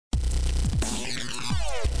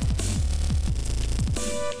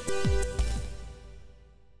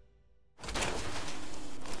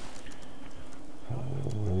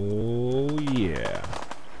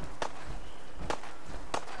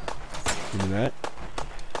that.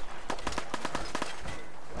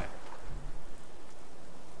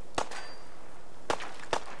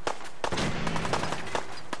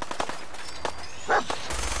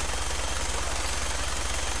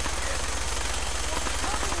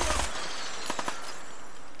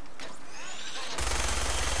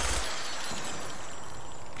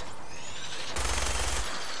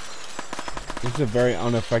 This is a very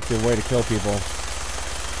ineffective way to kill people.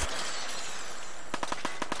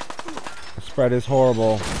 The spread is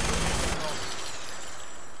horrible.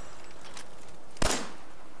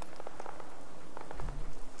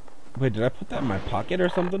 Wait, did I put that in my pocket or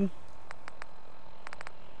something?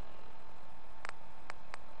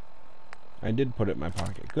 I did put it in my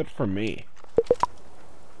pocket. Good for me.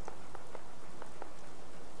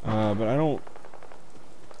 But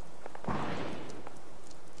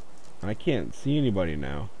I can't see anybody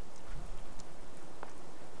now.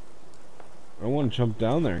 I don't want to jump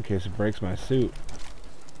down there in case it breaks my suit.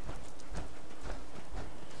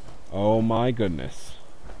 Oh my goodness.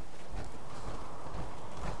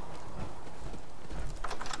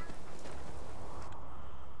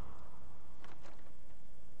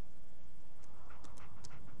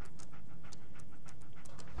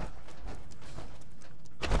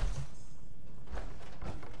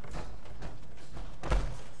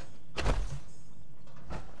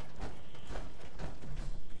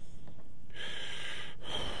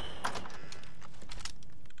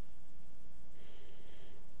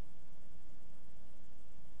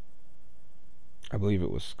 I believe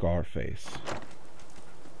it was Scarface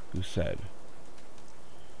who said,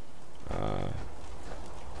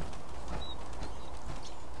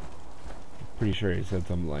 pretty sure he said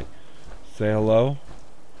something like, say hello.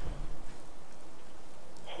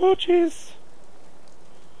 Oh jeez.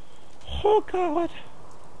 Oh God.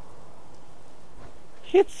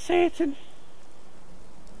 It's Satan.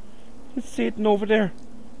 It's Satan over there.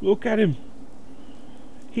 Look at him.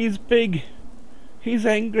 He's big. He's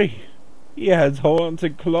angry. He has horns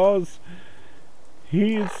and claws.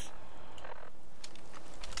 He's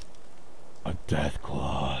a death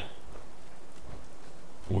claw.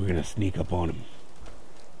 We're gonna sneak up on him.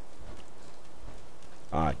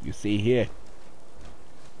 You see here.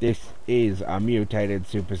 This is a mutated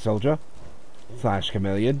super soldier /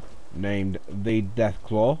 chameleon named the Death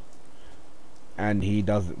Claw. And he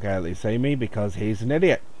doesn't clearly see me because he's an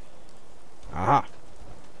idiot. Aha.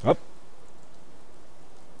 Up.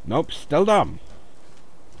 Nope, still dumb.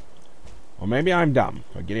 Or maybe I'm dumb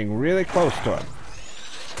for getting really close to him.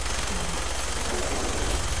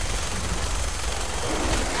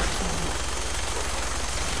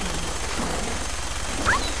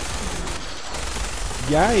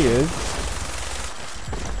 Yeah, he is.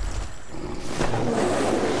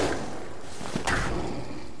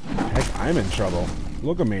 Heck, I'm in trouble.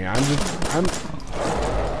 Look at me, I'm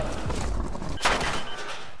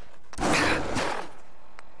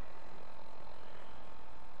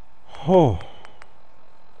oh.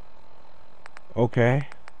 Okay.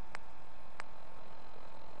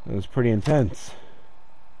 That was pretty intense.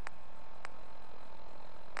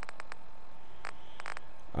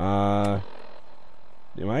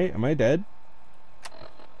 Am I dead?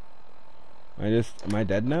 Am I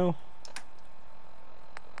dead now?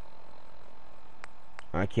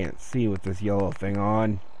 I can't see with this yellow thing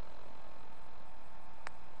on.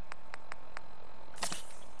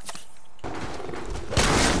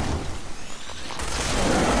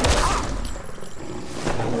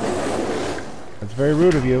 That's very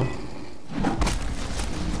rude of you.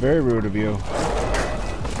 Very rude of you.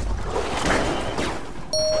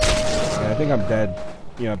 Yeah, I think I'm dead.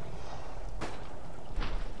 Yep.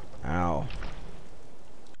 Ow.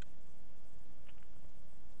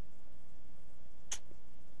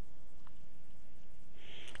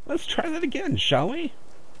 Let's try that again, shall we?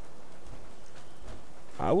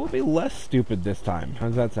 I will be less stupid this time. How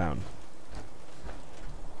does that sound?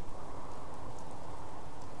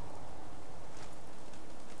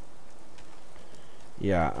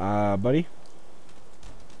 Yeah, buddy?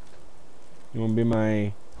 You wanna be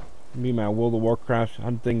my World of Warcraft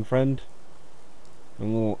hunting friend? A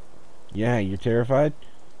little, yeah, you're terrified?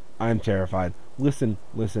 I'm terrified. Listen.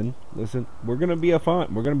 We're gonna be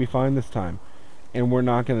fine this time. And we're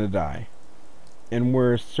not gonna die. And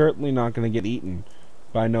we're certainly not gonna get eaten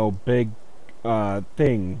by no big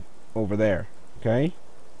thing over there. Okay?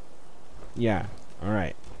 Yeah,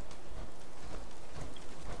 alright.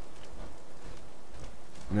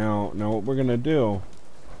 Now what we're gonna do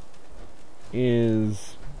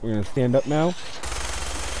is we're gonna stand up now.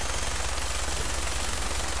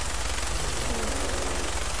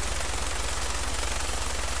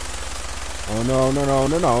 Oh no, no, no,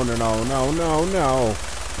 no, no, no, no, no, no, no.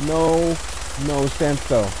 No, no, stand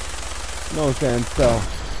still. No, stand still.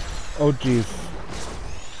 Oh jeez.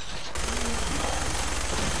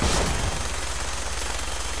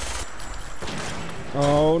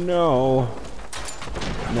 Oh no.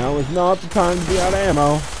 Now is not the time to be out of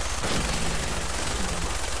ammo.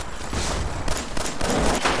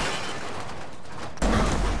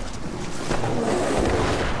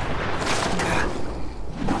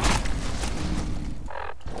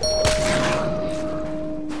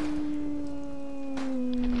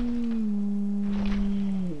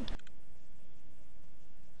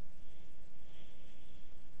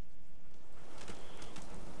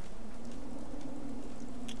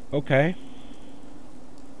 Okay.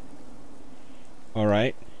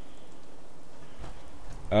 Alright.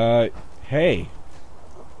 Hey.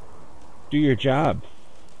 Do your job.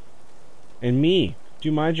 And me.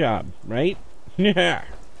 Do my job, right? Yeah.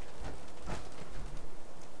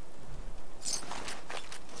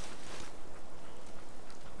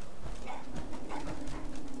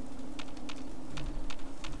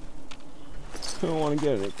 I don't want to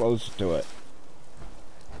get any closer to it.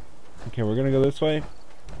 Okay, we're gonna go this way.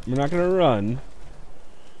 We're not gonna run.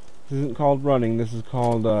 This isn't called running. This is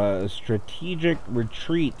called a strategic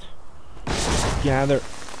retreat. Gather.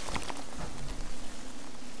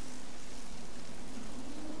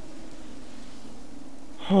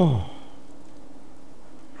 Oh.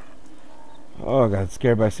 Oh, I got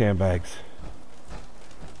scared by sandbags.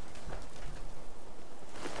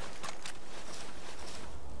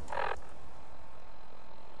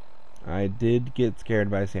 I did get scared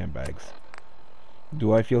by sandbags.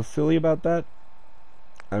 Do I feel silly about that?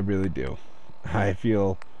 I really do. I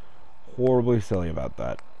feel horribly silly about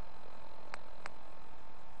that.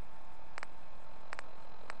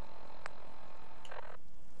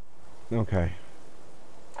 Okay.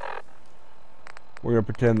 We're gonna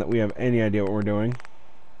pretend that we have any idea what we're doing.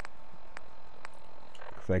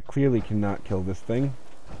 Because I clearly cannot kill this thing.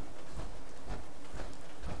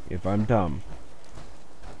 If I'm dumb.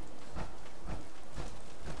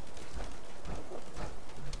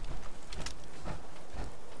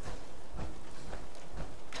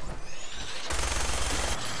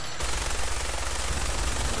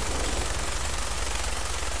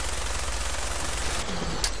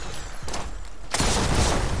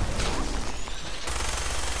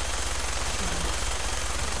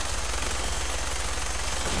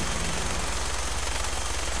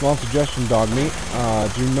 Small suggestion, dog meat.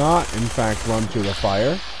 Do not, in fact, run to the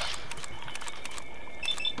fire.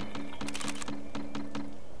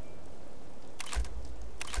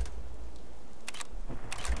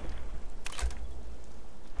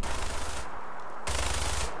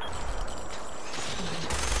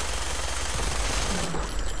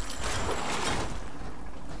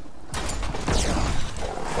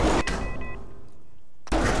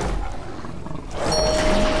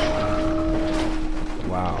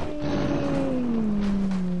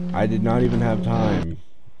 I did not even have time.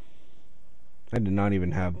 I didn't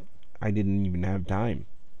even have time.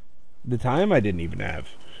 The time I didn't even have.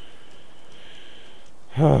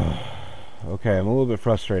 Okay, I'm a little bit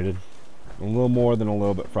frustrated. A little more than a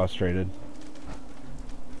little bit frustrated.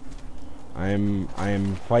 I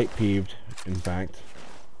am quite peeved, in fact.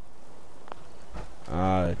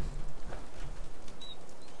 I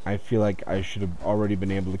feel like I should have already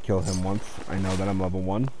been able to kill him once. I know that I'm level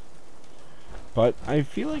 1. But I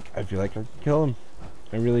feel like I can kill him.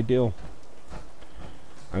 I really do.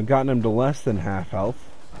 I've gotten him to less than half health.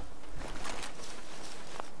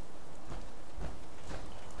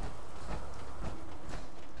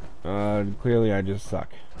 Clearly I just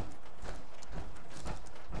suck.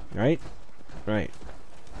 Right? Right.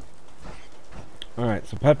 Alright,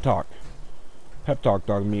 so pep talk. Pep talk,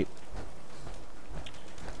 dog meat.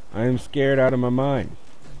 I am scared out of my mind.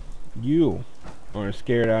 You are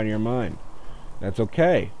scared out of your mind. That's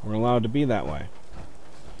okay. We're allowed to be that way.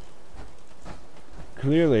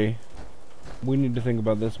 Clearly, we need to think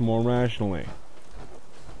about this more rationally.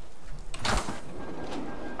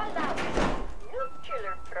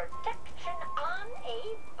 Nuclear protection on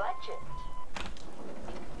a budget.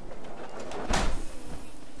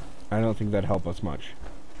 I don't think that'd help us much.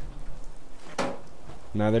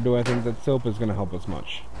 Neither do I think that soap is going to help us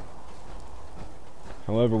much.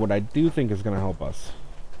 However, what I do think is going to help us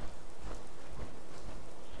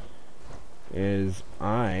is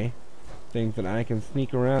I think that I can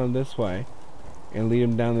sneak around this way and lead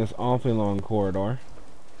him down this awfully long corridor.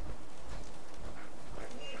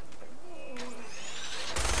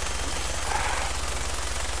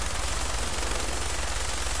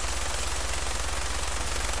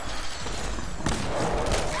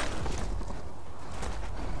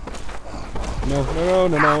 No, no,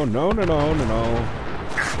 no, no, no, no, no, no, no.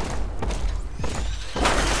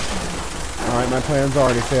 Alright, my plan's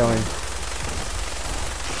already failing.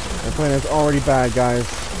 My plan is already bad, guys.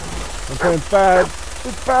 My plan's bad.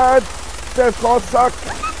 It's bad. Death claws suck.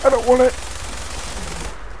 I don't want it.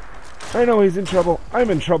 I know he's in trouble. I'm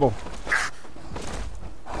in trouble.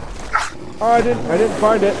 Oh, I didn't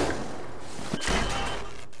find it.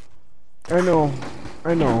 I know.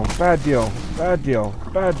 Bad deal. Bad deal.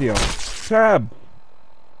 Bad deal. Tab.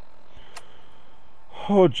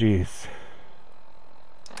 Oh, jeez.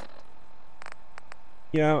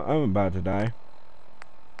 Yeah, I'm about to die.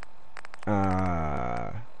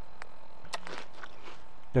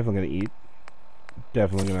 Definitely gonna eat.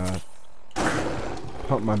 Definitely gonna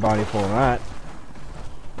pump my body full of that.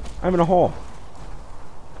 I'm in a hole.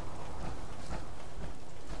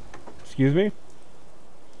 Excuse me?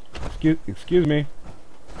 Excuse me.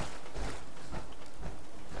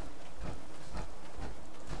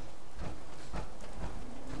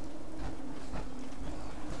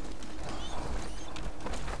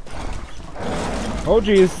 Oh,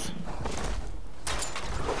 jeez.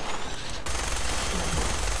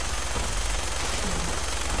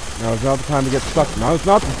 Now is not the time to get stuck. Now is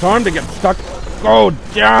not the time to get stuck. Go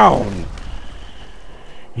down.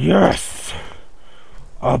 Yes.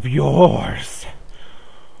 Up yours.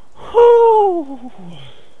 Whoo.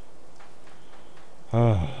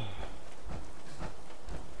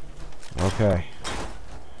 Okay.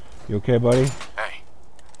 You okay, buddy? Hey.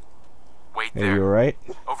 Wait Hey, there. you alright?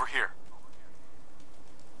 Over here.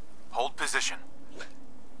 Hold position.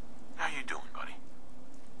 How you doing, buddy?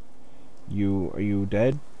 Are you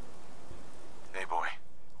dead? Hey, boy.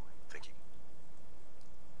 Think you...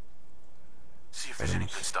 See if there's any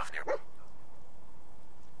good stuff nearby.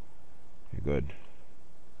 You're good.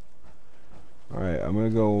 Alright, I'm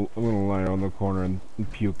gonna lie on the corner and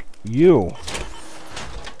puke. You!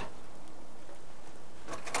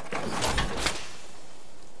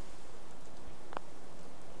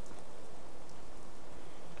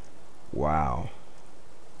 Wow.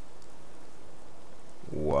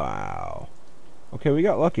 Wow. Okay, we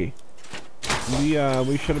got lucky.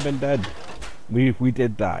 We should have been dead. We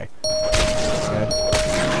did die. Okay.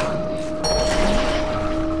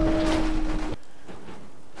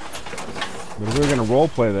 But if we were gonna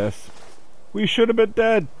roleplay this, we should have been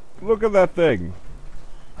dead. Look at that thing.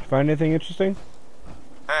 Did you find anything interesting?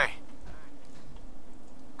 Hey.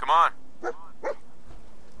 Come on.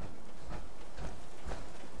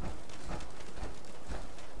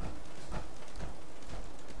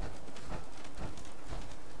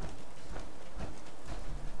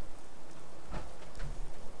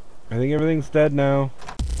 I think everything's dead now.